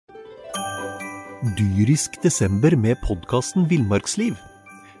Dyrisk desember med podcasten Villmarksliv.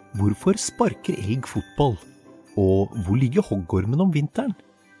 Hvorfor sparker elg fotball? Og hvor ligger hoggormen om vinteren?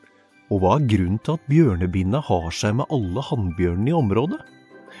 Og hva grunnen til at bjørnebinna har seg med alle hannbjørnene i området?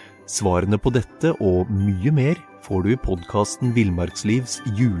 Svarene på dette og mye mer får du i podcasten Villmarkslivs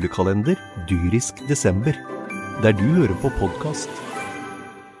julekalender Dyrisk desember, der du hører på podcast.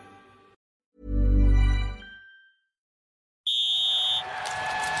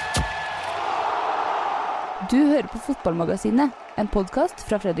 Du hører på Fotballmagasinet, en podcast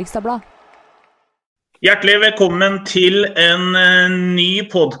fra Fredrikstad Blad. Hjertelig velkommen til en ny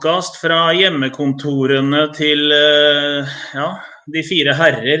podcast fra hjemmekontorene til de fire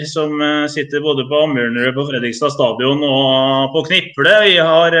herrer som sitter både på Amjørnerød på Fredrikstad stadion og på Kniple. Vi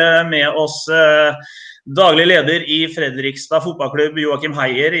har med oss daglig leder i Fredrikstad fotballklubb Joakim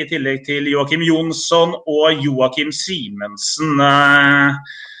Heier, i tillegg til Joakim Jonsson og Joakim Simensen.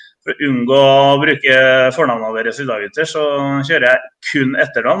 For å unngå å bruke fornavnene deres i dag, så kjører jeg kun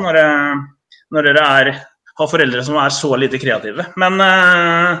etternavn når dere har foreldre som så lite kreative. Men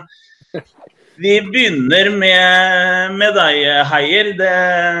vi begynner med deg, Heier.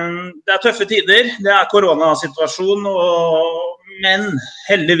 Det tøffe tider, det koronasituasjon, men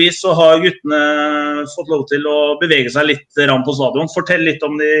heldigvis så har guttene fått lov til å bevege seg litt på stadion. Fortell litt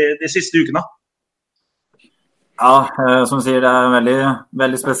om de siste ukene. Ja, som du sier, det en veldig,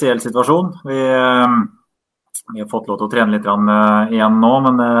 veldig spesiell situasjon. Vi har fått lov til å trene litt igjen nå,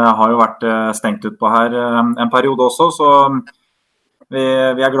 men det har jo vært stengt ut på her en periode også, så vi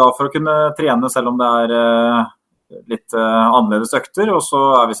glad for å kunne trene selv om det litt annerledes økter, og så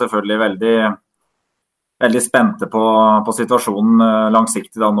vi selvfølgelig veldig, veldig spente på situasjonen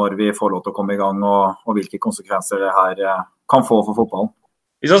langsiktig da, når vi får lov til å komme i gang, og hvilke konsekvenser det her kan få for fotballen.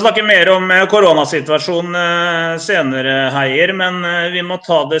 Vi skal snakke mer om koronasituasjonen senere, Heier, men vi må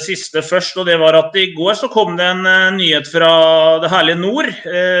ta det siste først, og det var at i går så kom det en nyhet fra det herlige nord.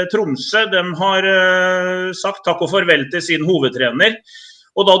 Tromsø, de har sagt takk og farvel til sin hovedtrener,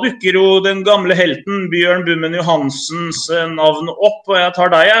 og da dukker jo den gamle helten Bjørn Bummen Johansens navn opp, og jeg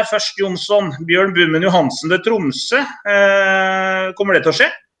tar deg først, Jonsson. Bjørn Bummen Johansen til Tromsø, kommer det til å skje?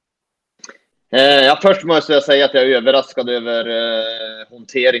 Ja, först måste jag säga att jag är överraskad över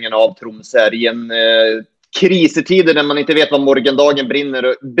hanteringen av Tromsø i en krisetider där man inte vet vad morgondagen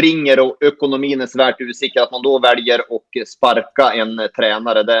bringer och ekonomin svärt usikker, att man då väljer att sparka en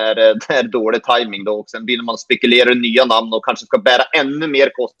tränare. Det är dålig timing då, och sen vill man spekulera i nya namn och kanske ska bära ännu mer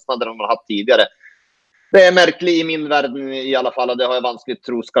kostnader än man har haft tidigare. Det är märkligt i min värld i alla fall, och det har jag vanskligt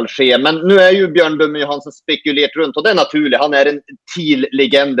tro ska ske. Men nu är ju Bjørn Bummen Johansen spekulerat runt, och det är naturligt. Han är en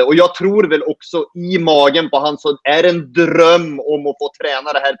TIL-legende, och jag tror väl också i magen på han så är en dröm om att få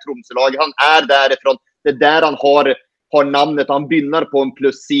träna det här Tromsø-laget. Han är därifrån, det är där han har namnet, han bynnar på en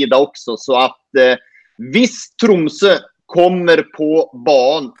plussida också. Så att visst Tromsø kommer på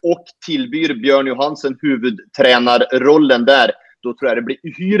ban och tillbyr Bjørn Johansen huvudtränarrollen där, då tror jag det blir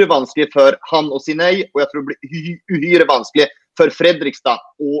uhyre vanskelig för han och Sinei, och jag tror det blir uhyre vanskelig för Fredrikstad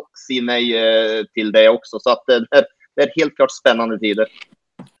och Sinei till det också. Så att det är helt klart spännande tider.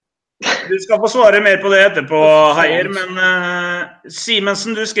 Du skal få svare mer på det etterpå, Heier, men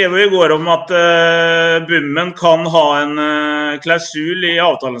Simensen, du skrev jo i går om at Bummen kan ha en klausul i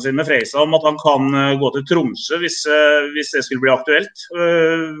avtalen sin med Freisa om at han kan gå til Tromsø hvis det skulle bli aktuelt.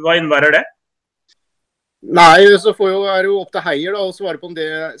 Hva innebærer det? Nei, så er det jo opp til Heier da, å svare på om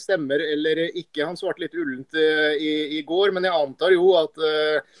det stemmer eller ikke. Han svarte litt ullent i går, men jeg antar jo at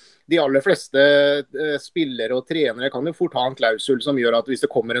de aller fleste spillere og trenere kan jo fort ha en klausul som gjør at hvis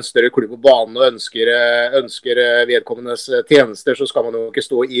det kommer en større klubb på banen og ønsker vedkommendes tjenester, så skal man jo ikke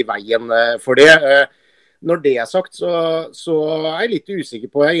stå i veien for det. Når det sagt, så jeg litt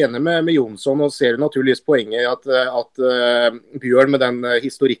usikker på, jeg enig med Jonsson, og ser naturligvis poenget at Bjørn med den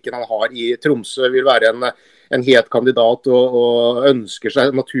historikken han har i Tromsø vil være en het kandidat og ønsker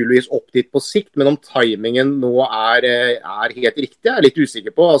seg naturligvis opp dit på sikt, men om timingen nå er helt riktig, jeg litt usikker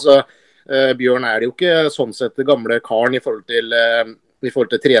på. Altså, Bjørn det jo ikke sånn sett det gamle karen i forhold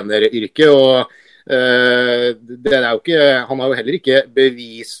til treneryrket, og det jo ikke, han har jo heller ikke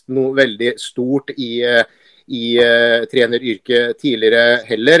bevist noe veldig stort i treneryrket tidligere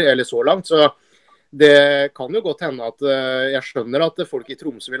heller, eller så langt, så det kan jo godt hende at jeg skjønner at folk i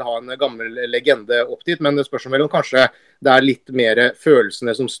Tromsø vil ha en gammel legende opp dit, men det spørs om kanskje det litt mer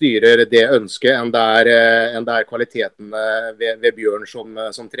følelsene som styrer det ønsket enn det kvaliteten ved Bjørn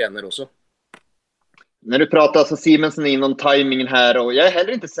som trener også. När du pratar så Simensen inom timingen här, och jag är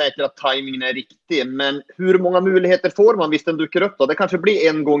heller inte säker att timingen är riktig, men hur många möjligheter får man hvis den dukker upp då? Det kanske blir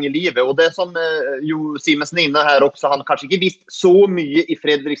en gång i livet, och det som Simensen inne här också, han kanske inte visst så mycket i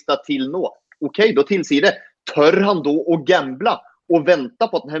Fredrikstad till nå. okej, då tillsier det. Tør han då att gambla och vänta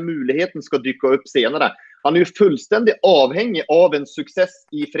på att den här möjligheten ska dyka upp senare? Han är ju fullständigt avhängig av en success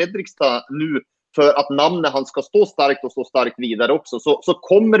i Fredrikstad nu för att namnet han ska stå starkt och stå starkt vidare också. Så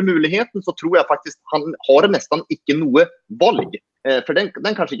kommer möjligheten så tror jag faktiskt han har nästan inte något valg. För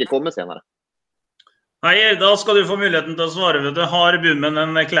den kanske inte kommer senare. Hei, da skal du få muligheten til å svare. Vet du. Har Bummen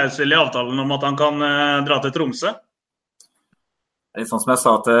en klausul i avtalen om at han kan dra til Tromsø? Litt sånn som jeg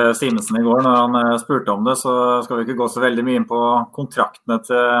sa til Simensen i går når han spurte om det, så skal vi ikke gå så veldig mye inn på kontraktene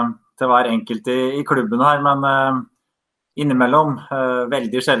til hver enkelt i klubben her, men innimellom,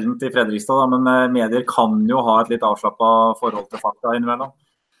 veldig sjeldent i Fredrikstad, da, men medier kan jo ha et litt avslappet forhold til fakta innimellom.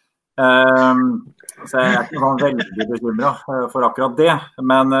 Så jeg er ikke sånn veldig bekymret for akkurat det,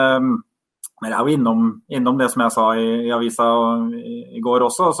 men jeg er jo innom det som jeg sa i avisa i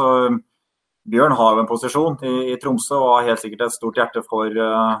går også, så Bjørn har jo en posisjon i Tromsø og har helt sikkert et stort hjerte for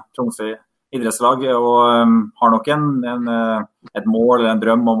Tromsø idrettslag og har nok et mål eller en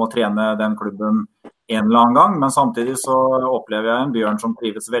drøm om å trene den klubben en eller annen gang, men samtidig så opplever jeg en Bjørn som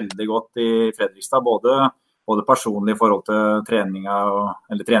trives veldig godt i Fredrikstad, både personlig i forhold til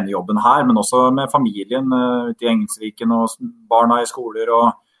trenerjobben her, men også med familien ute i Engelsviken og barna i skoler, og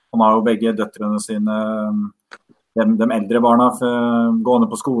han har jo begge døtrene sine, de eldre barna gående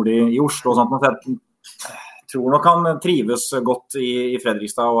på skole i Oslo og sånt, men jeg tror nok han trives godt i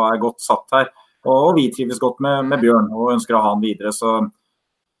Fredrikstad og er godt satt her, og vi trives godt med Bjørn og ønsker å ha han videre, så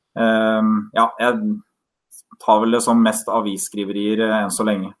ja, jeg tar vel det som mest avisskriverier enn så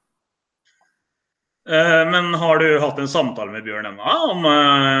lenge. Men har du hatt en samtale med Bjørn ennå om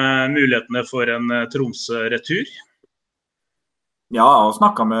mulighetene for en Tromsø-retur? Ja, jeg har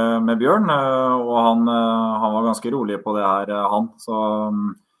snakket med Bjørn, og han var ganske rolig på det her, så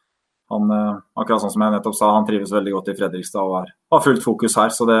han, akkurat sånn som jeg nettopp sa, han trives veldig godt i Fredrikstad og har fullt fokus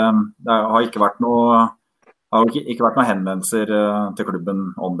her, så det har ikke vært noe henvendelser til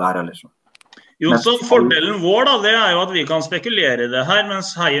klubben om det her heller. Jonsson, fordelen vår da, det jo at vi kan spekulere i det her,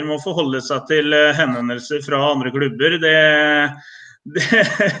 mens Heier må forholde seg til henvendelser fra andre klubber. Det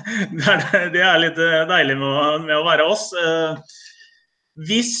litt deilig med å være oss.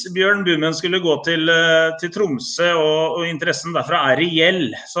 Hvis Bjørn Bummen skulle gå til Tromsø, og interessen derfra reell,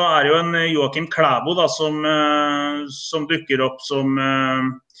 så det jo en Joakim Klæbo da, som dukker opp som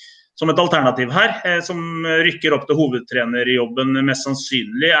et alternativ her, som rykker opp til hovedtrenerjobben mest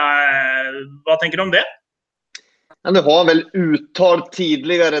sannsynlig. Hva tenker du om det? Ja, nu har han väl uttalt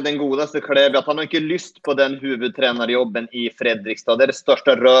tidigare den godaste Klæbo att han har inte lyst på den huvudtränarjobben i Fredrikstad. Det det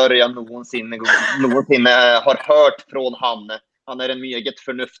största rör jag någonsin har hört från han. Han en mycket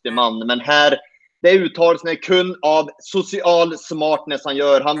förnuftig man, men här det uttalelsen kun av social smartness han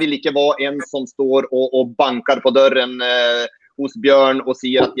gör. Han vill inte vara en som står och bankar på dörren hos Bjørn och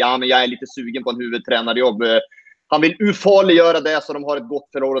säger att ja, men jag lite sugen på en huvudtränarjobb. Han vill ufarliggöra det så de har ett gott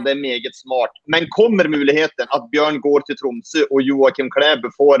förhåll och det mycket smart. Men kommer möjligheten att Bjørn går till Tromsø och Joakim Klæbo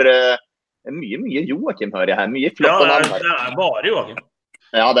får mycket Joakim hör jag här, mycket flotta namn här. Ja, det bara Joakim.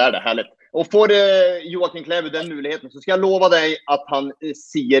 Ja, det det, härligt. Och får Joakim Klæbo den möjligheten så ska jag lova dig att han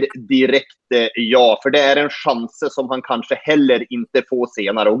säger direkt ja. För det en chans som han kanske heller inte får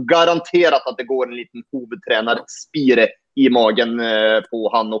senare. Och garanterat att det går en liten huvudtränarspire i magen på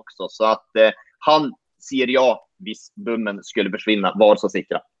han också. Så att han säger ja hvis Bummen skulle försvinna, var så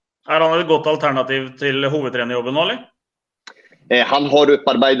säkra. Han ett gott alternativ till huvudtränarjobben, eller? Han har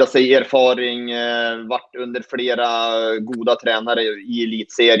upparbetat sig erfaring, varit under flera goda tränare i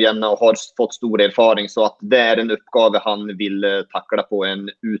elitserien och har fått stor erfaring, så att det en uppgave han vill tackla på en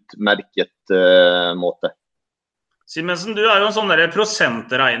utmärket måte. Simensen, du jo en sånn der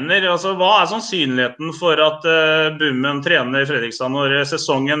prosentregner. Altså, hva sannsynligheten for at Bummen trener Fredrikstad når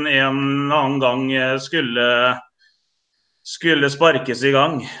sesongen en annen gang skulle sparkes i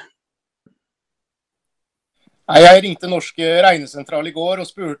gang? Nei, jeg ringte Norsk Regnesentral i går og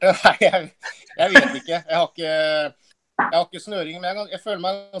spurte. Nei, jeg vet ikke. Jeg har ikke snøring, men jeg føler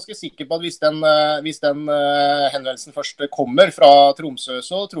meg ganske sikker på at hvis den henvendelsen først kommer fra Tromsø,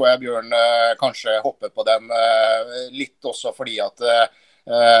 så tror jeg Bjørn kanskje hopper på den litt også fordi at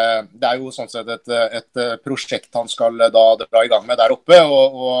det jo sånn sett et prosjekt han skal da dra i gang med der oppe,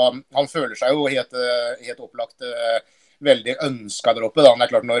 og han føler seg jo helt opplagt veldig ønsket der oppe. Da.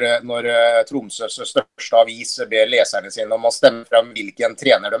 Det klart når Tromsøs største avis ber leserne sine om å stemme frem hvilken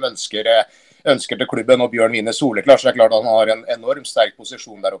trener de ønsker til klubben, og Bjørn vinner soleklart, så det klart at han har en enormt sterk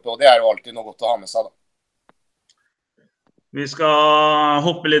posisjon der oppe, og det jo alltid noe godt å ha med seg da. Vi skal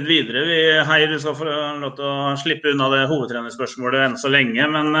hoppe litt videre. Heier, du skal få lov til å slippe unna det hovedtrenerspørsmålet enn så lenge,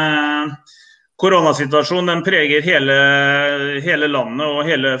 men koronasituasjonen den preger hele landet og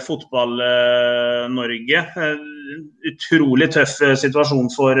hele fotball-Norge. Utrolig tøff situasjon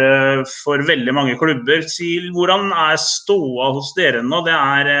for veldig mange klubber. Hvordan ståa hos dere nå?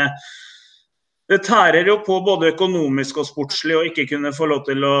 Det tærer jo på både økonomisk og sportslig å ikke kunne få lov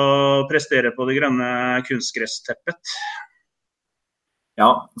til å prestere på det grønne kunstgressteppet. Ja,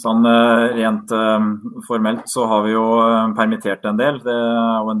 sånn rent formelt så har vi jo permittert en del. Det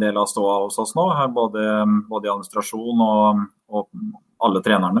jo en del av ståa hos oss nå, både i administrasjon og alle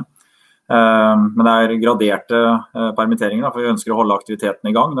trenerne. Men det graderte permitteringer, for vi ønsker å holde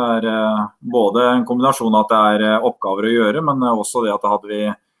aktiviteten i gang. Det både en kombinasjon av at det oppgaver å gjøre, men også det at hadde vi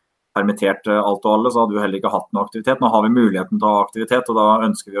permittert alt og alle, så hadde vi heller ikke hatt noe aktivitet. Nå har vi muligheten til å ha aktivitet, og da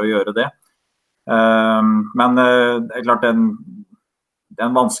ønsker vi å gjøre det. Men det klart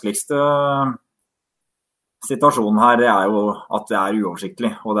den vanskeligste situasjonen her det jo at det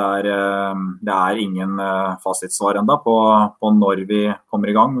uoversiktlig, og det ingen fasitsvar enda på når vi kommer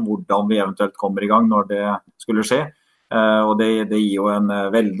i gang, hvordan vi eventuelt kommer i gang når det skulle skje. Og det gir jo en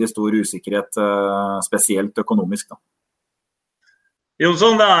veldig stor usikkerhet, spesielt økonomisk da.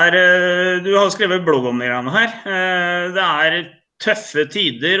 Jonsson, du har skrevet blogg om det her. Det tøffe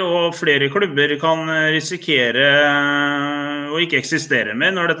tider, og flere klubber kan risikere å ikke eksistere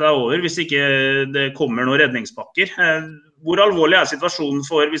mer når dette over, hvis ikke det kommer noen redningspakker. Hvor alvorlig situasjonen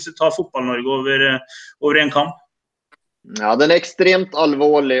hvis du tar fotball-Norge over en kamp? Ja, den ekstremt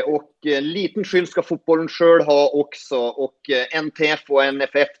alvorlig, og liten skyld skal fotbollen selv ha også, og NTF og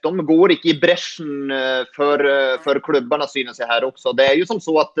NFF, de går ikke i bresjen for klubbarna, synes jeg her også. Det jo som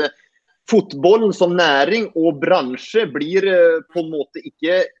så at fotbollen som næring og bransje blir på en måte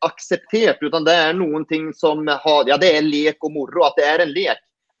ikke akseptert, utan det noen ting som det lek og moro, at det en lek.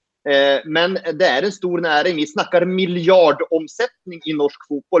 Men det en stor næring. Vi snakker milliardomsetning i norsk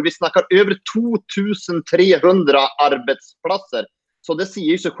fotboll. Vi snakker over 2300 arbeidsplasser. Så det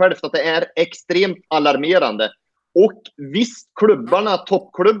sier seg selv at det ekstremt alarmerende. Og hvis toppklubbarna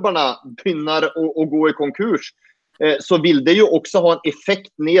begynner å gå i konkurs, så vil det jo også ha en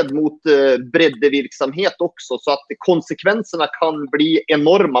effekt ned mot breddevirksomhet også, så at konsekvenserna kan bli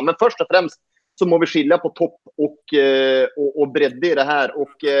enorma. Men først og fremst så må vi skilja på topp og bredde i det her.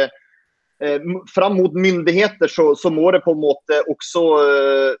 Og fram mot myndigheter så må det på en måte også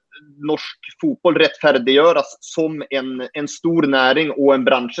norsk fotboll rettferdiggjøres som en stor næring og en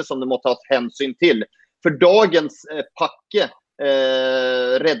bransje som det må tas hensyn til. For dagens pakke,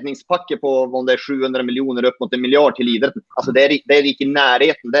 redningspakke på om det 700 millioner upp mot 1 milliard til idretten. Altså det ikke i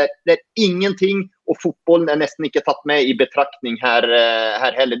nærheten. Det ingenting, og fotbollen nesten ikke tatt med i betraktning her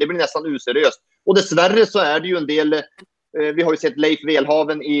heller. Det blir nesten useriøst. Og dessverre så det jo en del, vi har jo sett Leif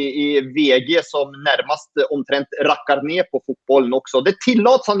Welhaven i VG som nærmest omtrent rakker ned på fotbollen også. Det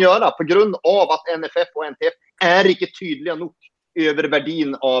tillats han gjøre på grunn av at NFF og NTF ikke tydelige nok over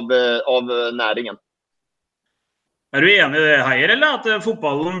verdien av næringen. Du enig i det, Heier, eller at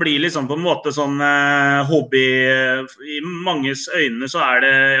fotballen blir liksom på en måte sånn hobby? I manges øyne så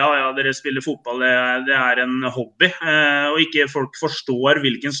det, dere spiller fotball, det en hobby, og ikke folk forstår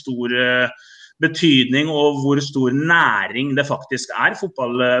hvilken stor betydning og hvor stor næring det faktisk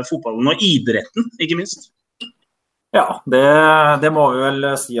fotballen og idretten, ikke minst. Ja, det må vi vel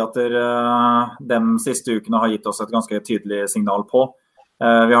si at de siste ukene har gitt oss et ganske tydelig signal på.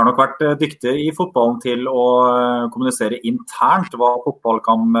 Vi har nok vært dyktige i fotballen til å kommunisere internt hva fotball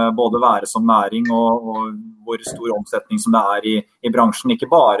kan både være som næring og hvor stor omsetning som det i bransjen. Ikke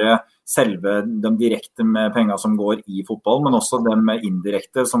bare selve de direkte med penger som går i fotball, men også de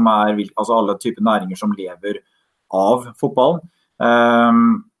indirekte som altså alle typer næringer som lever av fotballen.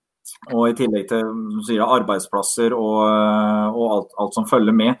 Og i tillegg til arbeidsplasser og alt som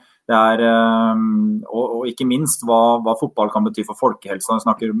følger med. Det og ikke minst hva fotball kan bety for folkehelsa. Vi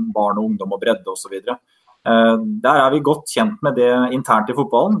snakker barn og ungdom og bredde og så videre. Der vi godt kjent med det internt i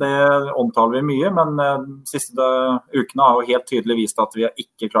fotballen. Det omtaler vi mye, men de siste ukene har jo helt tydelig vist at vi har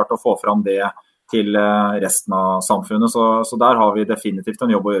ikke klart å få fram det til resten av samfunnet. Så der har vi definitivt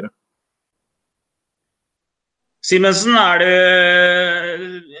en jobb å gjøre. Simensen, det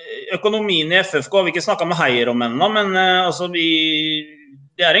økonomien i FFK har vi ikke snakket med Heier om ennå, men altså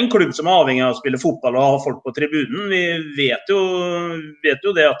det en klubb som avhengig av å spille fotball og ha folk på tribunen. Vi vet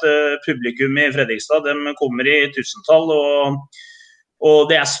jo det at publikum i Fredrikstad, de kommer i tusentall,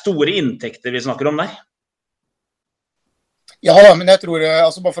 og det store inntekter vi snakker om der. Ja, men jeg tror,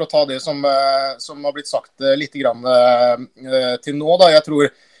 altså bare for å ta det som har blitt sagt litt grann til nå da, jeg tror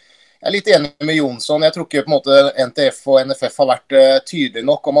Jeg litt enig med Jonsson. Jeg tror ikke på en måte NTF og NFF har vært tydelige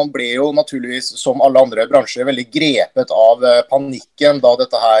nok, og man ble jo naturligvis, som alle andre bransjer, veldig grepet av panikken da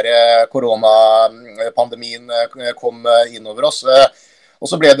dette her koronapandemien kom innover oss. Og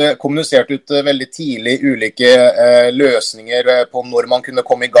så ble det kommunisert ut veldig tidlig ulike løsninger på når man kunne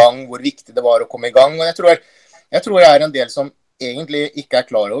komme i gang, hvor viktig det var å komme i gang. Og jeg tror jeg en del som egentlig ikke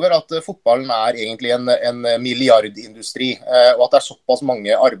klar over at fotballen egentlig en milliardindustri, og at det såpass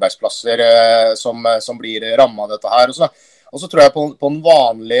mange arbeidsplasser som blir rammet av dette her. Og så tror jeg på den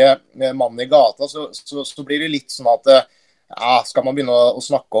vanlige mannen i gata, så blir det litt sånn at skal man begynne å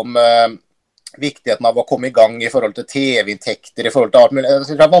snakke om viktigheten av å komme i gang i forhold til TV-inntekter, i forhold til alt mulig.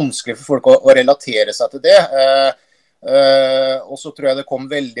 Det vanskelig for folk å relatere seg til det. Og så tror jeg det kom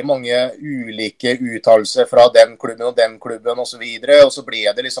veldig mange ulike uttalelser fra den klubben og så videre, og så ble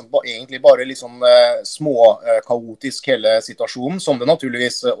det liksom egentlig bare liksom småkaotisk hele situasjonen, som det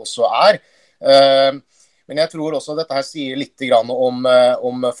naturligvis også men jeg tror også dette her sier litt grann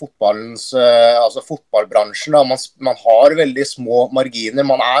om fotballens, altså fotballbransjen. Man har veldig små marginer,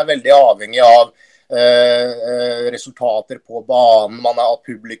 man veldig avhengig av resultater på banen, man at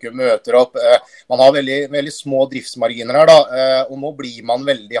publikum møter opp, man har veldig, veldig små driftsmarginer her da, og nå blir man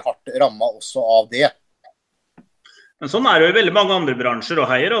veldig hardt rammet også av det. Men sånn det jo i veldig mange andre bransjer og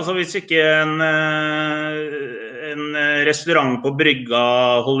heier, altså hvis ikke en restaurant på brygga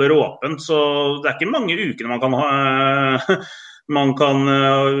holder åpent, så det ikke mange ukene man kan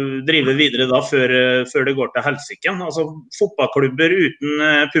drive videre da før det går til helsiken. Altså fotballklubber uten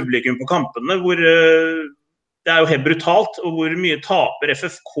publikum på kampene, hvor det jo helt brutalt, og hvor mye taper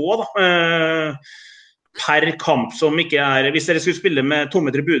FFK da, per kamp som ikke hvis dere skulle spille med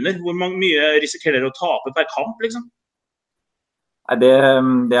tomme tribuner, hvor mye risikerer dere å tape per kamp, liksom?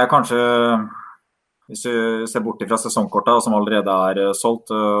 Det kanskje, hvis du ser bort fra sesongkortet som allerede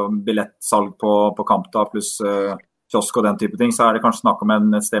solgt, billettsalg på kamp da, pluss kiosk og den type ting, så det kanskje snakk om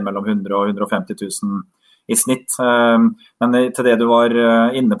et sted mellom 100 og 150 000 i snitt. Men til det du var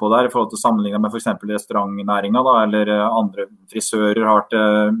inne på der, i forhold til sammenlignet med for eksempel restaurantnæringen da, eller andre frisører har vært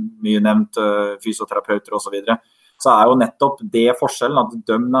mye nevnt, fysioterapeuter og så videre, så jo nettopp det forskjellen at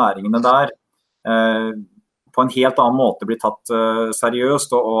de næringene der på en helt annen måte blir tatt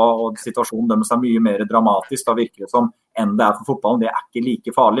seriøst, og situasjonen deres mye mer dramatisk, da virker det som enn det for fotballen. Det ikke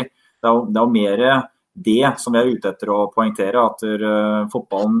like farlig. Det jo mer det som vi ute etter å poengtere, at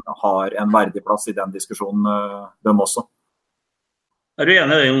fotballen har en verdig plass i den diskusjonen, dem også. Du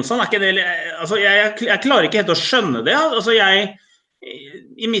enig i det, Jonsson? Ikke det, altså, jeg klarer ikke helt å skjønne det. Altså,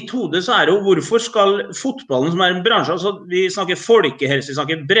 i mitt hode så det jo, hvorfor skal fotballen, som en bransje, altså, vi snakker folkehelse, vi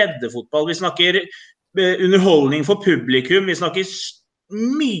snakker breddefotball, vi snakker underholdning for publikum, vi snakker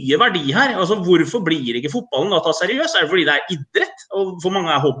mye verdi her. Altså, hvorfor blir ikke fotballen da tatt seriøst? Det fordi det idrett, og for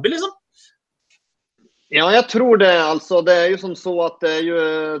mange hobby, liksom? Ja, jag tror det. Alltså, det ju som så att det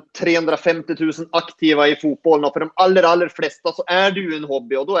ju 350 000 aktiva i fotbollen, och för de allra flesta så det ju en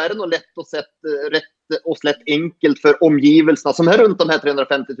hobby, och då det nog lätt och slett enkelt för omgivelserna som runt de här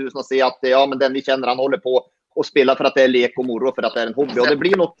 350 000 att se att ja, men den vi känner han håller på och spela för att det lek och moro, för att det en hobby, och det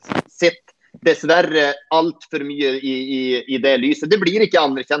blir något sätt dessvärre allt för mycket i det lyset. Det blir inte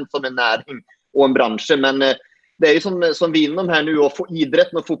anerkänt som en näring och en bransch, men det ju som vi innom här nu, och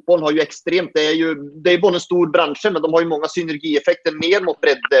idrotten och fotbollen har ju extremt, det är både en stor bransch, men de har ju många synergieffekter mer mot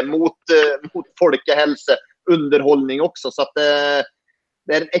bredde, mot folkhälsa, underhållning också, så att det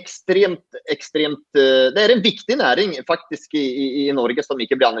en extremt det en viktig näring faktiskt i Norge som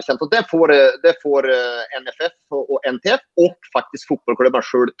inte blir anerkänt, och det får NFF och NTF och faktiskt fotbollsklubbarna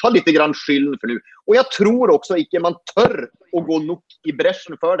själv ta lite grann skylden för nu. Och jag tror också inte man tör att gå nog i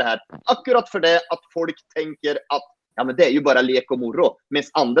bräschen för det här, akkurat för det att folk tänker att ja, men det ju bara lek och moro, medan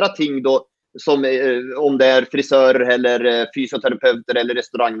andra ting då, som om det frisörer eller fysioterapeuter eller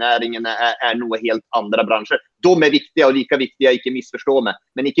restaurangnäringen nog helt andra branscher. De viktiga och lika viktiga, inte missförstå mig,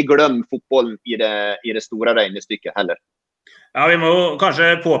 men inte glöm fotbollen i det stora regnestykket heller. Ja, vi må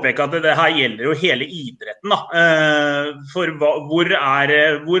kanskje påpeke at det her gjelder jo hele idretten da. For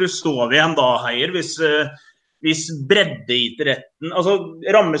hvor står vi igjen da, Heier, hvis breddeidretten, altså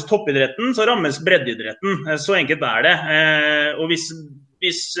rammes toppidretten, så rammes breddeidretten, så enkelt det. Og hvis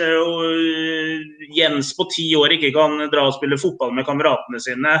Jens på 10 år ikke kan dra og spille fotball med kameratene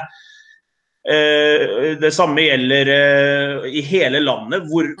sine, det samme gjelder i hele landet,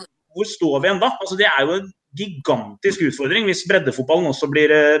 hvor står vi igjen da? Altså, det jo en gigantisk utfordring hvis breddefotballen også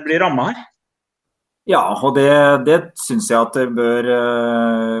blir rammet her. Ja, og det synes jeg at det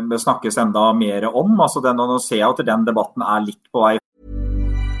bør snakkes enda mer om. Altså, nå ser jeg at den debatten litt på vei.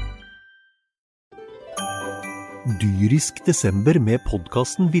 Dyrisk desember med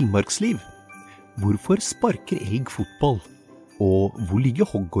podcasten Villmarksliv. Hvorfor sparker elg fotball? Og hvor ligger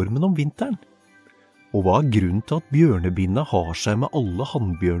hoggormen om vinteren? Og hva grunnen til at bjørnebinna har seg med alle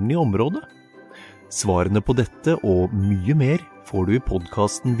hannbjørnene i området? Svarene på dette og mye mer får du i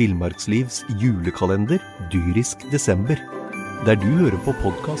podcasten Villmarkslivs julekalender Dyrisk desember, der du hører på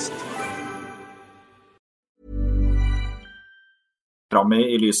podcast. Fram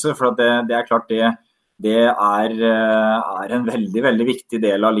i lyset, for det klart det en veldig, veldig viktig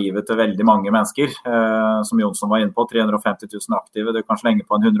del av livet til veldig mange mennesker. Som Jonsson var inne på, 350 000 aktive, du kan slenge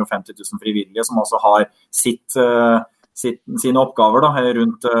på en 150 000 frivillige som også har sine oppgaver da,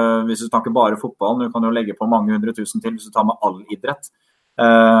 rundt, hvis du snakker bare fotballen, du kan jo legge på mange 100 000 til hvis du tar med all idrett.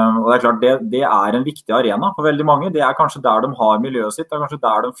 Og det klart, det en viktig arena for veldig mange. Det kanskje der de har miljøet sitt, det kanskje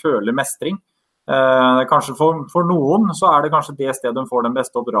der de føler mestring. Kanskje for noen så det kanskje det stedet de får den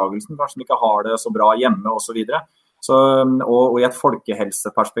beste oppdragelsen, kanskje de ikke har det så bra hjemme og så videre. Og i et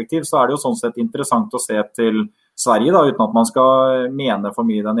folkehelseperspektiv så det jo sånn sett interessant å se til Sverige da, uten at man skal mene for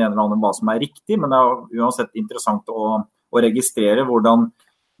mye den ene eller andre om hva som riktig, men det uansett interessant å registrere hvordan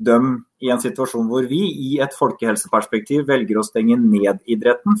de i en situasjon hvor vi i et folkehelseperspektiv velger å stenge ned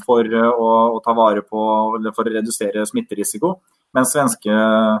idretten for å ta vare på, eller for å redusere smitterisiko, mens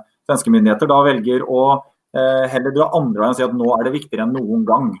svenske myndigheter da velger å heller dra andre veien og si at nå det viktigere enn noen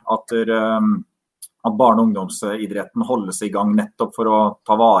gang at barne- og ungdomsidretten holdes i gang nettopp for å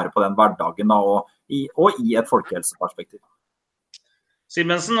ta vare på den hverdagen da, og i et folkehelseperspektiv.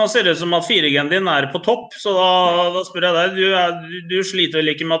 Simensen, nå ser det ut som at 4G-en din på topp, så da spør jeg deg, du sliter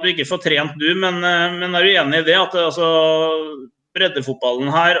vel ikke med at du ikke får trent du, men du enig i det at altså,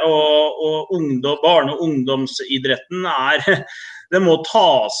 breddefotballen her og barne- og ungdomsidretten det må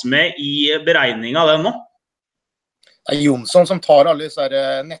tas med i beregningen av den nå? Det Jonsson som tar alle disse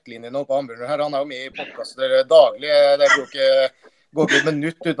nettlinjene opp av anbjørner her. Han jo med i podcaster daglig. Det går ikke et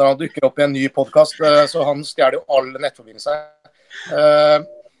minutt uten at han dukker opp i en ny podcast, så han stjeler jo all nettforbindelse.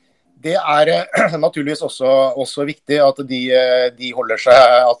 Det naturligvis også viktig at de holder seg,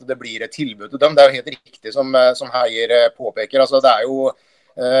 at det blir et tilbud til dem. Det jo helt riktig som Heier påpeker. Altså, det jo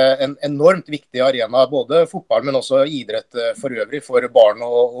en enormt viktig arena, både fotball, men også idrett for øvrig, for barn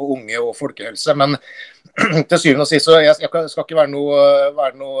og unge og folkehelse. Men til syvende og sist, så jeg skal ikke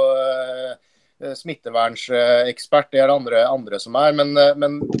være noe smittevernsekspert, det andre som men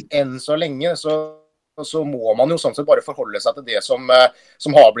enn så lenge så må man jo sånn sett bare forholde seg til det som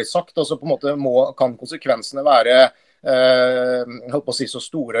har blitt sagt, og så på en måte kan konsekvensene være holdt på å si så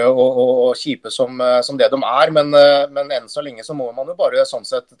store og kjipe som det de men enn så lenge så må man jo bare sånn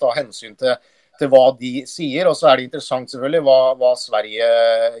sett ta hensyn til hva de sier, og så det interessant selvfølgelig hva Sverige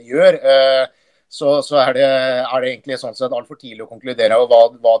gjør. Så det egentlig sånn sett alt for tidlig å konkludere og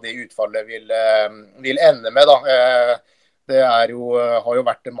hva det utfallet vil ende med da. Det har jo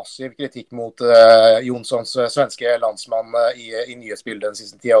vært massiv kritikk mot Jonssons svenske landsmann i nyhetsbildet den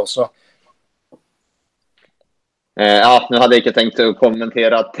siste tiden også. Ja, nu hade jag inte tänkt att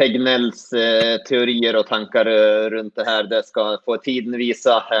kommentera Tegnells teorier och tankar runt det här. Det ska få tiden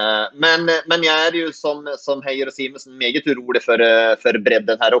visa. Men jag är ju som Heier och Simensen meget orolig för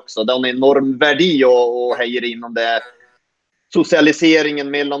bredden här också. Det är en enorm värde och Heier inom det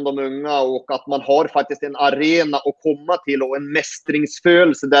socialiseringen mellan de unga och att man har faktiskt en arena att komma till och en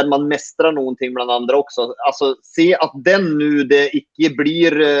mästringsfølelse där man mästrar någonting bland andra också. Alltså se att den nu det inte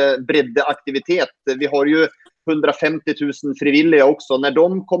blir breddeaktivitet. Vi har ju 150 000 frivilliga också. När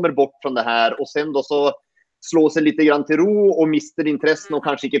de kommer bort från det här och sen då så slår sig lite grann till ro och mister intressen och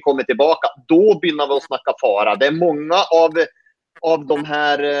kanske inte kommer tillbaka, då börjar vi att snacka fara. Det många av de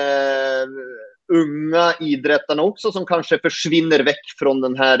här unga idrättarna också som kanske försvinner väck från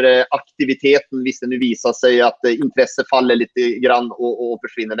den här aktiviteten, hvis det nu visar sig att intresse faller lite grann och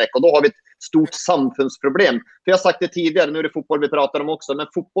försvinner väck. Och då har vi ett stort samfundsproblem. För jag har sagt det tidigare, nu är det fotboll vi pratar om också, men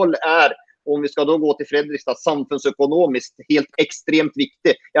fotboll om vi ska då gå till Fredrikstad, samhällsekonomiskt helt extremt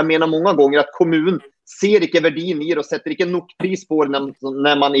viktigt. Jag menar många gånger att kommun ser inte värdin i det och sätter inte nog pris på det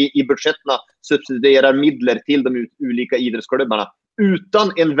när man i budgetna subsidierar midler till de olika idrottsklubbarna.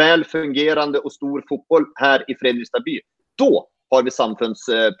 Utan en väl fungerande och stor fotboll här i Fredrikstad by, då har vi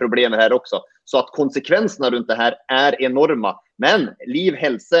samfundsproblem här också. Så att konsekvenserna runt det här är enorma. Men liv,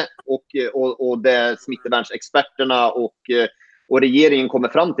 hälsa och det smittevärnsexperterna och regeringen kommer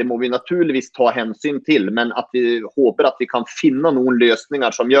fram till må vi naturligtvis ta hänsyn till, men att vi hoppas att vi kan finna någon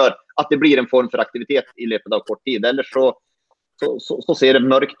lösningar som gör att det blir en form för aktivitet i löpet av kort tid. Eller så ser det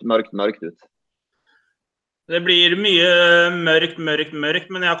mörkt ut. Det blir mye mørkt,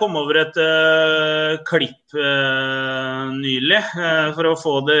 men jeg kom over et klipp nylig for å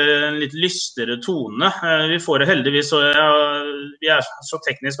få det en litt lystere tone. Vi får det heldigvis, vi så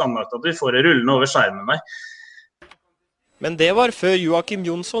teknisk anlagt at vi får det rullende over skjermen der. Men det var før Joakim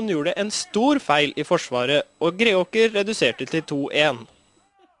Jonsson gjorde en stor feil i forsvaret, og Greåker reduserte til 2-1.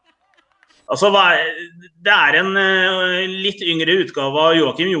 Altså, det en litt yngre utgave av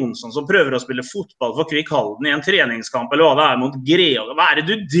Joakim Jonsson som prøver å spille fotball for Kvikk Halden i en treningskamp, eller hva det mot Greåker. Hva det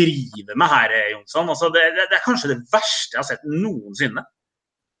du driver med her, Jonsson? Altså, det kanskje det verste jeg har sett noensinne.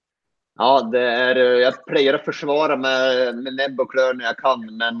 Ja, jeg pleier å forsvare med nebb og klør når jeg kan,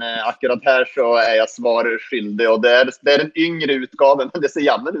 men akkurat her så jeg svaret skyldig, og det en yngre utgave, men det ser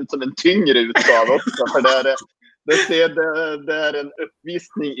jammen ut som en tyngre utgave også, for det en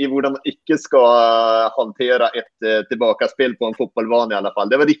uppvisning i hvordan man ikke skal håndtere et tilbakespill på en fotballbane i alle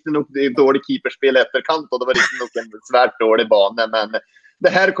fall. Det var riktig nok dårlig keeperspill etterkant, og det var riktig nok en svært dårlig bane, men det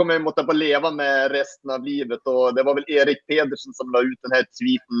her kommer jeg måtte bare leve med resten av livet, og det var vel Erik Pedersen som la ut den her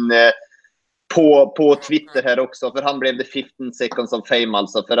tweeten på Twitter her også, for han ble det 15 seconds of fame,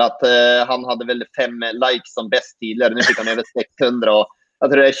 altså, for at han hadde vel 5 likes som best tidligere, nå fikk han over 600, og jeg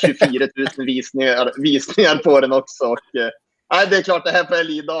tror det 24 000 visningar på den også. Och, det klart, det her får jeg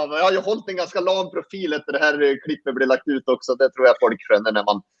lide av. Jeg har jo holdt en ganske lav profil etter det her klippet ble lagt ut også. Det tror jeg folk skjønner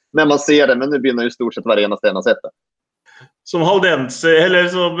når man ser det, men nå begynner jo stort sett hver eneste en å sette. Som haldense, eller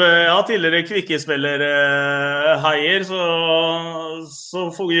som tidligere kvikkespiller heier, så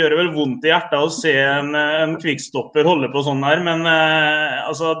gjør det vel vondt i hjertet å se en kvikkstopper holde på sånn her, men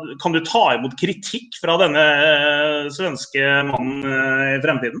altså, kan du ta imot kritikk fra denne svenske mannen i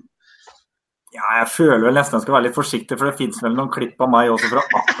fremtiden? Ja, jeg føler vel nesten jeg skal være litt forsiktig, for det finnes vel noen klipp av meg også fra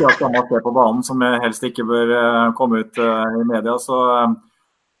akkurat samme sted på banen, som helst ikke bør komme ut i media, så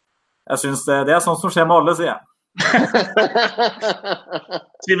jeg synes det sånn som skjer med alle, sier jeg.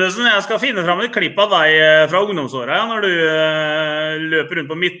 Sivertsen, jeg skal finne fram et klipp av deg fra ungdomsåret når du løper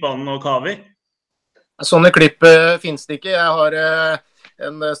rundt på midtbanen og kaver. Sånne klipp finnes det ikke. Jeg har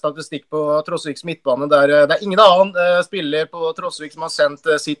en statistikk på Trosviks midtbane der det ingen annen spiller på Trosvik som har sendt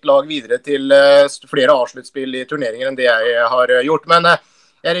sitt lag videre til flere avsluttspill i turneringer enn det jeg har gjort, men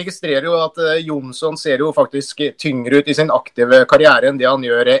jeg registrerer jo at Jonsson ser jo faktisk tyngre ut i sin aktive karriere enn det han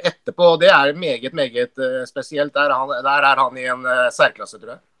gjør etterpå, og det meget spesielt. Der han i en særklasse,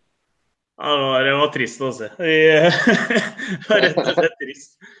 tror jeg. Ja, det var trist å se. Det var rett og slett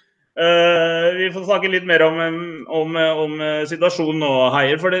trist. Vi får snakke litt mer om situasjonen nå,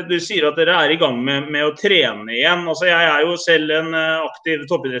 Heier, for du sier at dere i gang med å trene igjen. Altså, jeg jo selv en aktiv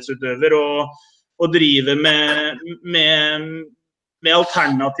toppidrettsutøver og driver med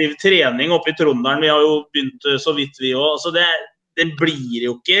alternativ trening oppe i Trondheim. Vi har jo begynt så vidt vi også. Altså det blir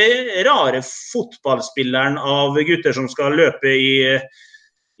jo ikke rare fotballspilleren av gutter som skal løpe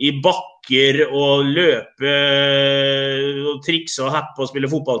i bakker og løpe og trikse og happe og spille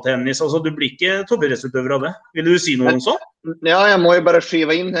fotballtennis. Altså, du blir ikke toppidrettsutøver av det. Vil du si noe om så? Ja, jeg må jo bare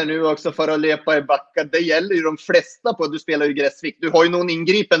skyve inn her nå også for å løpe i bakker. Det gjelder jo de fleste på, du spiller jo Gressvik. Du har jo noen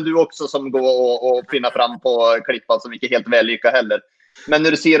inngripen du også som går og finner fram på klippa som ikke helt vellykka heller. Men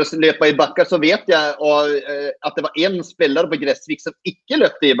når du sier å løpe i bakker så vet jeg at det var en spiller på Gressvik som ikke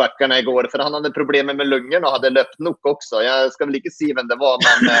løpte i bakkarna i går, for han hadde problemer med lungene og hadde løpt nok også. Jeg skal vel ikke si hvem det var,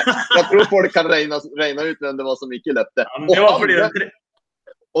 men jeg tror folk kan regne ut hvem det var som ikke løpte.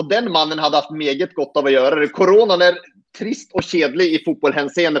 Og den mannen hadde haft meget godt av å gjøre det. Koronaen trist og kjedelig i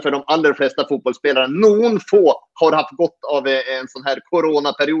fotballhenseende for de aller fleste fotballspillere. Noen få har haft godt av en sånn her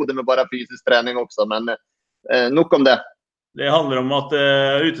koronaperiode med bare fysisk trening også, men nok om det. Det handler om at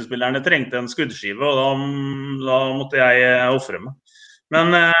utespillerne trengte en skuddskive, og da måtte jeg offre meg.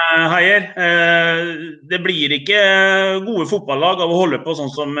 Men Heier, det blir ikke gode fotballag av å holde på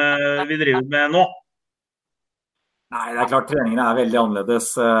sånn som vi driver med nå. Nei, det klart treningene veldig annerledes.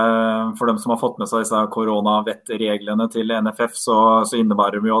 For dem som har fått med seg disse koronavettreglene til NFF, så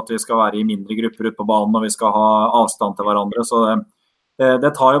innebærer det jo at vi skal være i mindre grupper ute på banen, og vi skal ha avstand til hverandre. Så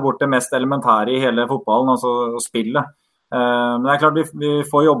det tar jo bort det mest elementære i hele fotballen, altså spillet. Men det klart vi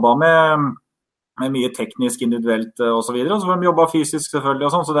får jobba med mye teknisk, individuelt og så videre, og så får vi jobba fysisk selvfølgelig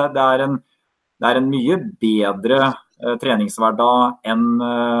og sånn, så det en mye bedre treningshverdag enn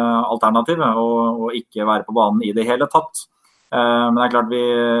alternativet og ikke være på banen i det hele tatt. Men det klart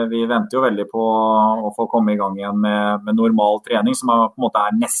vi venter jo veldig på å få komme i gang igjen med normal trening, som på en måte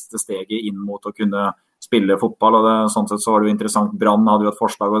neste steget inn mot å kunne spille fotball, og sånn sett så var det jo interessant. Brann hadde jo et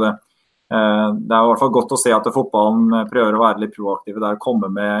forslag, og det i hvert fall godt å se at fotballen prøver å være litt proaktive der, komme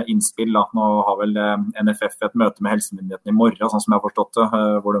med innspill. Da. Nå har vel NFF et møte med helsemyndighetene i morgen, sånn som jeg har forstått det,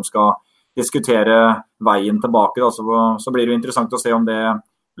 hvor de skal diskutere veien tilbake, da, så blir det jo interessant å se om det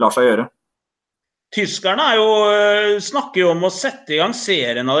lar seg gjøre. Tyskerne snakker jo om å sette i gang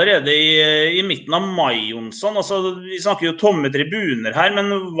serien allerede i midten av mai, Jonsson. Altså, vi snakker jo tomme tribuner her, men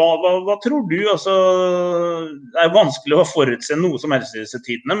hva tror du? Altså, det er vanskelig å forutse noe som helst i disse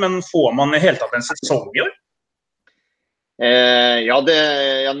tidene, men får man i hele tatt en sesong i år?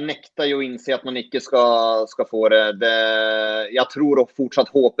 Jeg nekter jo å innse at man ikke skal få det. Jeg tror og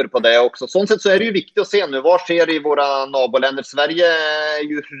fortsatt håper på det også. Sånn sett så er det jo viktig å se nu, hva skjer i våra naboländer? Sverige er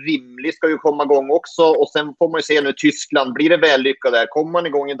jo rimelig, skal jo komme i gang også, og sen får man jo se nu Tyskland, blir det vellykket der? Kommer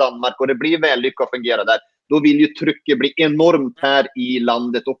man i gang i Danmark, og det blir vellykket å fungere der? Då vill ju trycket bli enormt här i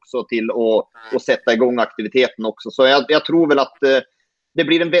landet också till att sätta igång aktiviteten också. Så jag tror väl att det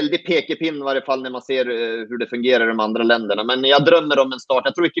blir en väldigt pekepinn i varje fall när man ser hur det fungerar i de andra länderna. Men jag drömmer om en start.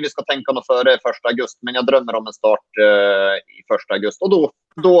 Jag tror inte vi ska tänka något före 1 augusti, men jag drömmer om en start i 1 augusti. Och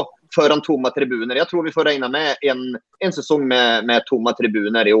då föran tomma tribuner. Jag tror vi får räkna med en säsong med tomma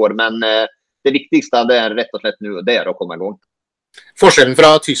tribuner i år. Men det viktigaste det är rätt och slett nu, det är att komma igång. Forskjellen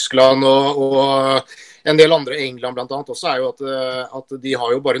fra Tyskland og en del andre, England blant annet, også er jo at de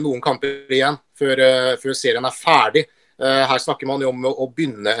har jo bare noen kamper igjen før serien er ferdig. Her snakker man jo om å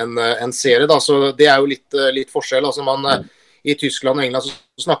begynne en serie, da, så det er jo litt forskjell. Altså i Tyskland og England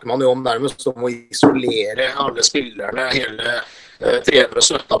så snakker man jo om nærmest om å isolere alle spillerne, hele trener- og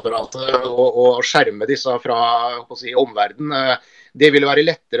støtteapparatet, og skjerme disse fra omverdenen. Det vil være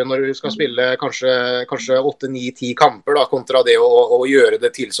lettere når du skal spille kanskje 8, 9, 10 kamper da, kontra det å gjøre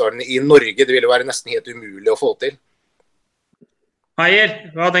det tilsvarende i Norge. Det vil være nesten helt umulig å få til. Heier,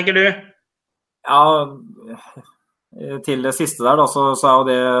 hva tenker du? Ja, til det siste der da, så er jo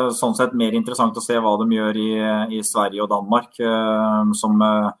det sånn sett mer interessant å se hva de gjør i Sverige og Danmark, som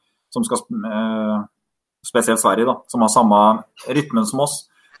skal, spesielt Sverige da, som har samme rytmen som oss,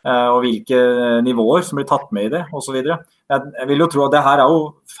 og hvilke nivåer som blir tatt med i det, og så videre. Jeg vil jo tro at det her er jo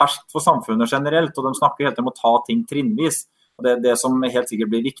ferskt for samfunnet generelt, og de snakker helt om å ta ting trinnvis. Og det som helt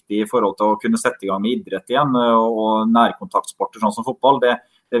sikkert blir viktig i forhold til å kunne sette i gang med idrett igjen, og nærkontaktsporter sånn som fotball,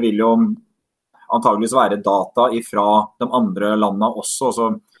 det vil jo antageligvis være data fra de andre landene også. Så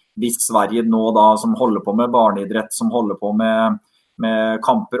hvis Sverige nå da, som holder på med barneidrett, som holder på med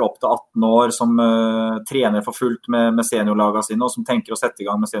kamper opp til 18 år, som trener for fullt med seniorlagene sine, og som tenker å sette i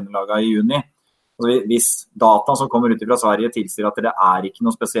gang med seniorlagene i juni. Altså, hvis dataen som kommer ut fra Sverige tilsier at det er ikke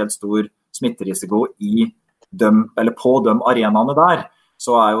noe spesielt stor smitterisiko på de arenaene der,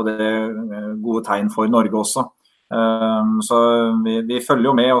 så er jo det gode tegn for Norge også. Så vi følger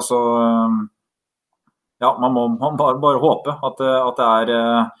jo med, og så ja, man må bare håpe at det er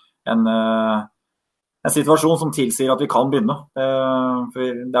en situasjon som tilsier at vi kan begynne. For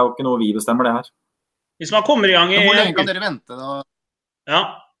det er jo ikke noe vi bestemmer det her. Hvis man kommer i gang Hvor lenge kan dere vente da? Ja.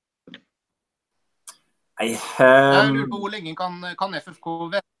 Jeg lurer på hvor lenge kan FFK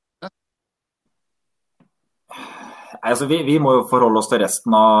vente? Altså, vi må jo forholde oss til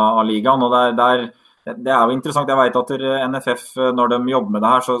resten av ligaen, og det er jo interessant. Jeg vet at NFF, når de jobber med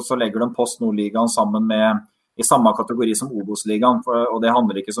det her, så legger de Post Nord-ligaen sammen med i samme kategori som Obos-ligaen, og det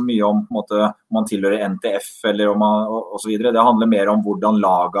handler ikke så mye om, på en måte, om man tilhører NTF eller og så videre. Det handler mer om hvordan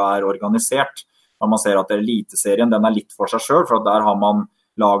laget er organisert. Når man ser at eliteserien, den er litt for seg selv, for der har man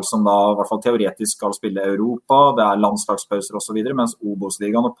lag som da i hvert fall teoretisk skal spille Europa, det er landslagspauser og så videre, mens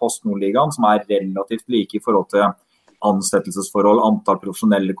Obos-ligaen og Post Nord-ligaen, som er relativt like i forhold til ansettelsesforhold, antall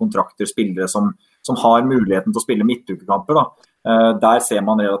profesjonelle kontrakter, spillere som har muligheten til å spille midtukekamper da. Der ser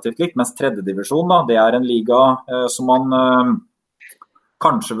man relativt likt, mens tredje divisjon da, det er en liga som man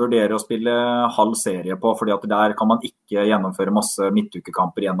kanskje vurderer å spille halv serie på, fordi at der kan man ikke gjennomføre masse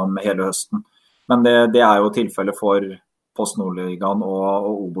midtukekamper gjennom hele høsten. Men det er jo tilfellet for Post Nord-ligaen og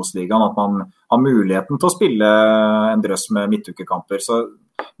Obos-ligaen, at man har muligheten til å spille en drøss med midtukekamper.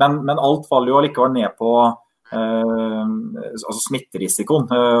 Men alt faller jo allikevel ned på altså smitterisikoen,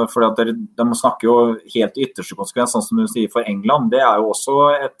 for at de snakker jo helt i ytterste konsekvens, sånn som du sier for England. Det er jo også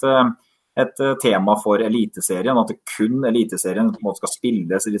et tema for eliteserien, at det kun eliteserien skal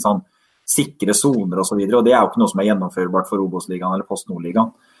spilles i litt sånn sikre zoner og så videre, og det er jo ikke noe som er gjennomførbart for Obos-ligaen eller Post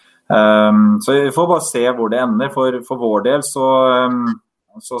Nord-ligaen. Så vi får bare se hvor det ender. For vår del så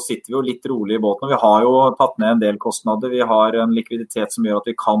sitter vi jo litt rolig i båten, og vi har jo tatt ned en del kostnader. Vi har en likviditet som gjør at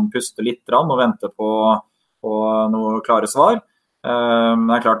vi kan puste litt og vente på noe klare svar.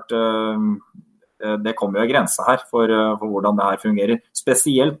 Det er klart, det kommer jo en grense her for hvordan det her fungerer.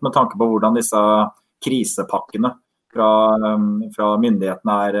 Spesielt med tanke på hvordan disse krisepakkene fra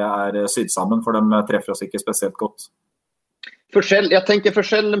myndighetene er sydd sammen, for de treffer oss ikke spesielt godt. Jag tänker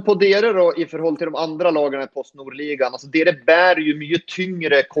forskjellen på dere då, i forhold til de andre lagene i PostNord-ligaen. Altså, dere bærer jo mye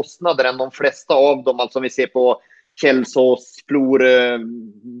tyngre kostnader enn de fleste av dem. Altså, vi ser på Kjelsås, Florø,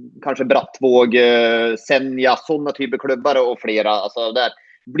 kanskje Brattvåg, Senja, sånne typer klubber og flere. Altså, der.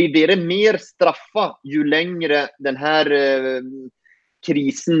 Blir dere mer straffa jo lengre den her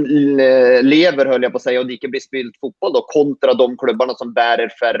krisen lever, höll jag på å si, og det ikke blir spilt fotball då, kontra de klubbarna som bærer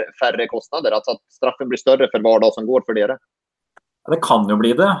færre kostnader? Altså at straffen blir større for hver dag som går for dere? Det kan jo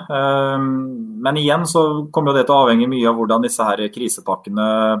bli det, men igjen så kommer jo det til å avhenge mye av hvordan disse her krisepakkene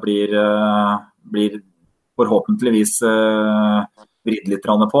blir forhåpentligvis vridd litt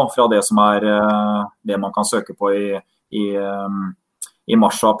på fra det som det man kan søke på i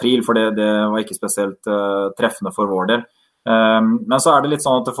mars og april, for det var ikke spesielt treffende for vår del. Men så det litt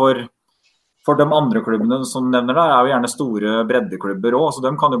sånn at for de andre klubbene som nevner det, jo gjerne store breddeklubber også, så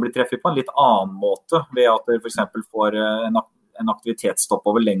de kan jo bli treffet på en litt annen måte, ved at de for eksempel får en aktivitetsstopp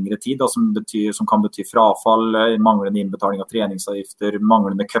over lengre tid, som kan bety frafall, manglende innbetaling av treningsavgifter,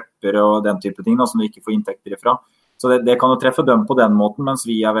 manglende køpper og den type ting, som de ikke får inntekter ifra. Så det kan jo treffe dem på den måten, mens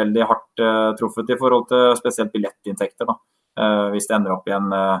vi veldig hardt truffet i forhold til spesielt billettinntekter, da, hvis det ender opp i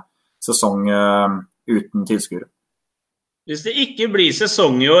en sesong uten tilskuere. Hvis det ikke blir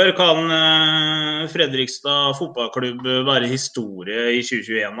sesong i år, kan Fredrikstad fotballklubb være historie i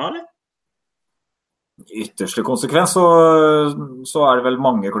 2021, eller? I ytterste konsekvens så det vel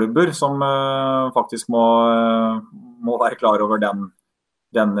mange klubber som faktisk må være klar over den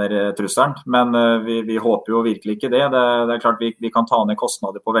trusselen, men vi håper jo virkelig ikke det. Det klart vi kan ta ned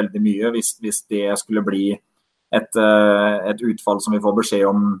kostnader på veldig mye hvis det skulle bli et utfall som vi får beskjed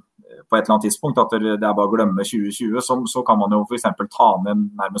om på et eller annet tidspunkt, at det bare å glemme 2020, så kan man jo for eksempel ta ned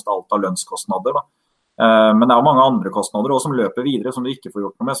nærmest alt av lønnskostnader da. Men det jo mange andre kostnader også som løper videre, som du ikke får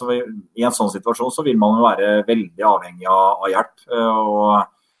gjort noe med, så i en sånn situasjon så vil man jo være veldig avhengig av hjelp, og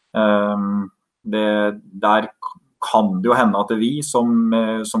der kan det jo hende at vi som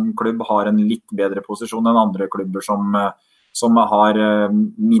klubb har en litt bedre posisjon enn andre klubber som har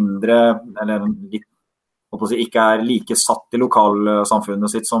mindre, eller litt ikke like satt i lokalsamfunnet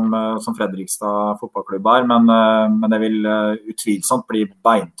sitt som Fredrikstad fotballklubb men det vil utvilsomt bli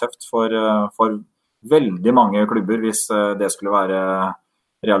beintøft for veldig mange klubber hvis det skulle være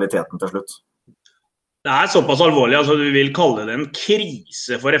realiteten til slutt. Det såpass alvorlig, altså du vil kalle det en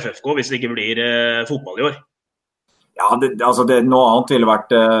krise for FFK hvis det ikke blir fotball i år? Ja, noe annet ville vært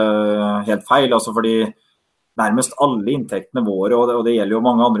helt feil, altså fordi nærmest alle inntektene våre, og det gjelder jo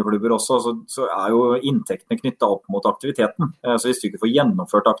mange andre klubber også, så jo inntektene knyttet opp mot aktiviteten. Så hvis du ikke får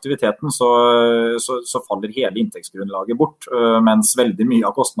gjennomført aktiviteten, så faller hele inntektsgrunnlaget bort, mens veldig mye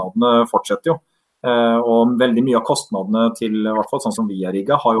av kostnadene fortsetter jo. Og veldig mye av kostnadene til, i hvert fall sånn som vi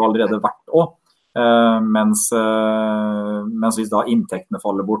rigget, har jo allerede vært også. Mens hvis da inntektene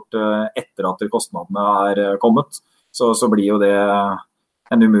faller bort etter at kostnadene kommet, så blir jo det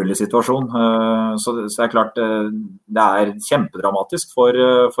en umulig situasjon. Så det klart, det kjempedramatisk for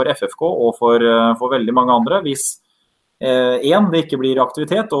FFK og for veldig mange andre hvis en, det ikke blir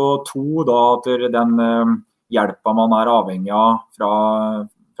aktivitet, og to, da at den hjelpa man avhengig av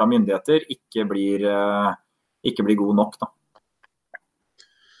fra myndigheter ikke blir god nok da.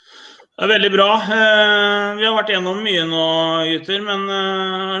 Det veldig bra. Vi har vært gjennom mye nå, gutter, men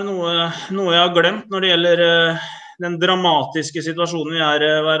det noe jeg har glemt når det gjelder den dramatiske situasjonen vi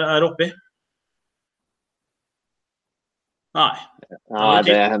oppe i? Nei. Ja,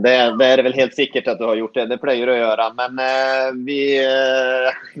 det det vel helt sikkert at du har gjort det. Det pleier å gjøre, men vi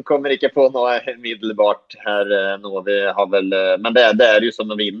kommer ikke på noe middelbart her nå. Vi har vel, men det jo som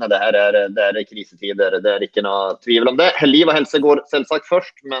å vinne. Det her det krisetider. Det ikke noe tvil om det. Liv og helse går selvsagt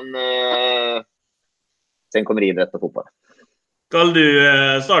først, men sen kommer idrett og fotball. Skal du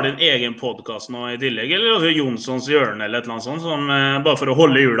starte en egen podcast nå i tillegg, eller Jonssons hjørne eller et eller annet sånt, som, bare for å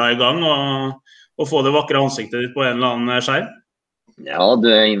holde hjula i gang og få det vakre ansiktet ditt på en eller annen skjerm? Ja, du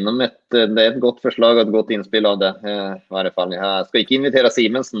innom det et godt forslag og et godt innspill av det, i hvert fall. Jeg skal ikke invitere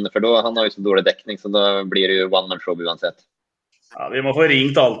Simensen, for da, han har jo så dårlig dekning, så da blir det jo one-man-show uansett. Ja, vi må få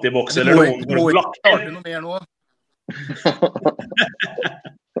ringt alt i boks, eller noen for å starte noe mer nå.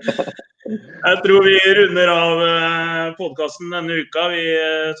 Jeg tror vi runder av podcasten denne uka. Vi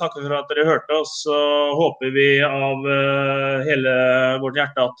takker for at dere hørte oss, og håper vi av hele vårt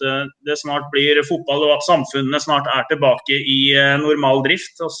hjerte at det snart blir fotball, og at samfunnet snart tilbake i normal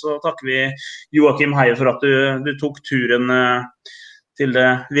drift. Og så takker vi Joakim Heier for at du tok turen til det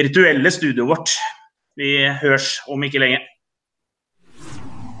virtuelle studioet vårt. Vi hørs om ikke lenge.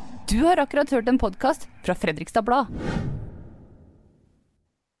 Du har akkurat hørt en podcast fra Fredrikstad Blad.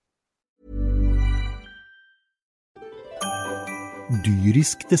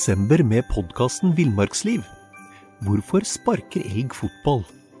 Dyrisk desember med podcasten Villmarksliv. Hvorfor sparker elg fotball?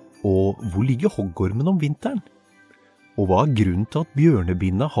 Og hvor ligger hoggormen om vinteren? Og hva grunnen til at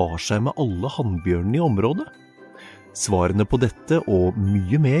bjørnebinna har seg med alle hannbjørnene i området? Svarene på dette og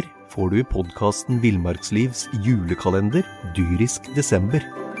mye mer får du i podcasten Villmarkslivs julekalender Dyrisk desember,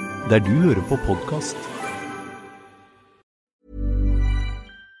 der du hører på podcast.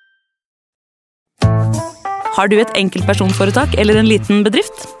 Har du et enkeltpersonforetak eller en liten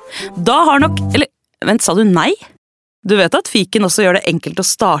bedrift? Da har nok, eller vent, sa du nei? Du vet at Fiken også gjør det enkelt å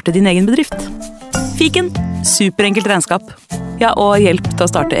starte din egen bedrift. Fiken, superenkelt regnskap. Ja, og hjelp til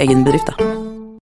å starte egen bedrift da.